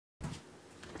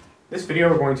This video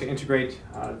we're going to integrate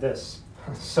this.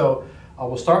 So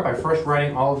we'll start by first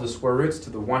writing all of the square roots to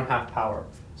the 1/2 power.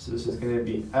 So this is going to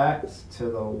be x to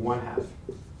the 1/2,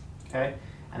 okay?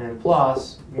 And then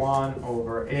plus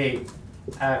 1/8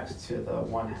 x to the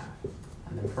 1/2.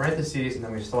 And then parentheses, and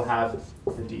then we still have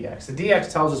the dx. The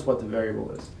dx tells us what the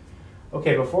variable is.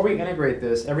 Okay, before we integrate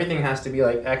this, everything has to be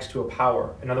like x to a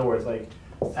power. In other words, like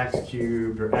x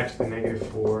cubed or x to the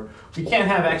 -4. We can't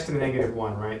have x to the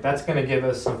 -1, right? That's going to give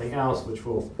us something else, which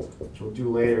we'll do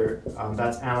later.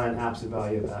 That's ln absolute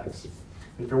value of x.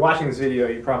 If you're watching this video,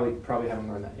 you probably haven't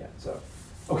learned that yet. So,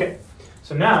 okay.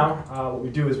 So now what we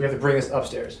do is we have to bring this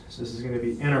upstairs. So this is going to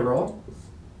be integral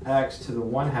x to the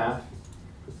 1/2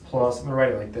 plus, I'm going to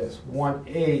write it like this,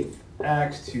 1/8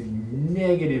 x to the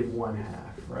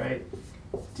 -1/2, right?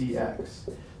 dx.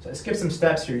 So I skipped some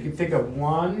steps here. You can think of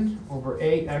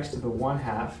 1/8 x to the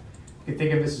 1/2. You can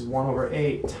think of this as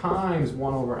 1/8 times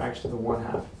 1/x to the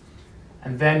 1/2.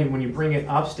 And then when you bring it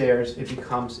upstairs, it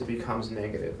becomes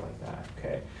negative like that,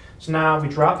 okay? So now we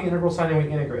drop the integral sign and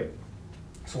we integrate.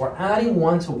 So we're adding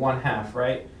 1 to 1/2,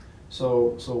 right?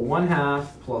 So 1/2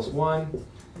 plus 1,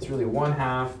 it's really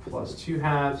 1/2 plus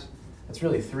 2/2. That's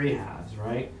really 3/2,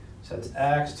 right? So that's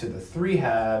x to the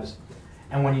 3/2.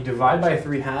 And when you divide by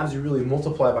 3/2, you really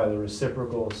multiply by the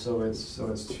reciprocal, so it's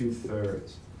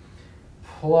 2/3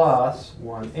 plus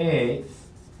 1/8.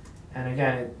 And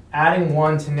again, adding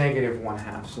 1 to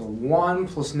 -1/2. So 1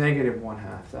 plus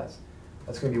 -1/2,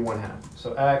 that's going to be 1/2.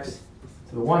 So x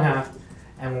to the 1/2.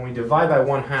 And when we divide by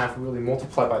 1/2, we really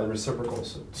multiply by the reciprocal,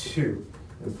 so 2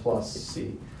 and plus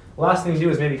c. The last thing to do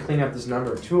is maybe clean up this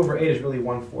number. 2/8 is really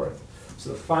 1/4. So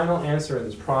the final answer in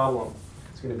this problem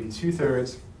is going to be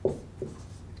 2/3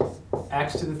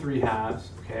 x to the 3/2,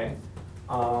 okay,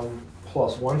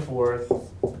 plus 1/4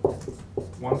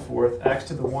 x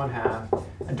to the 1/2,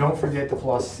 and don't forget the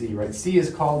plus c, right? C is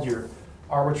called your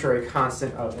arbitrary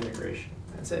constant of integration.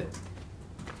 That's it.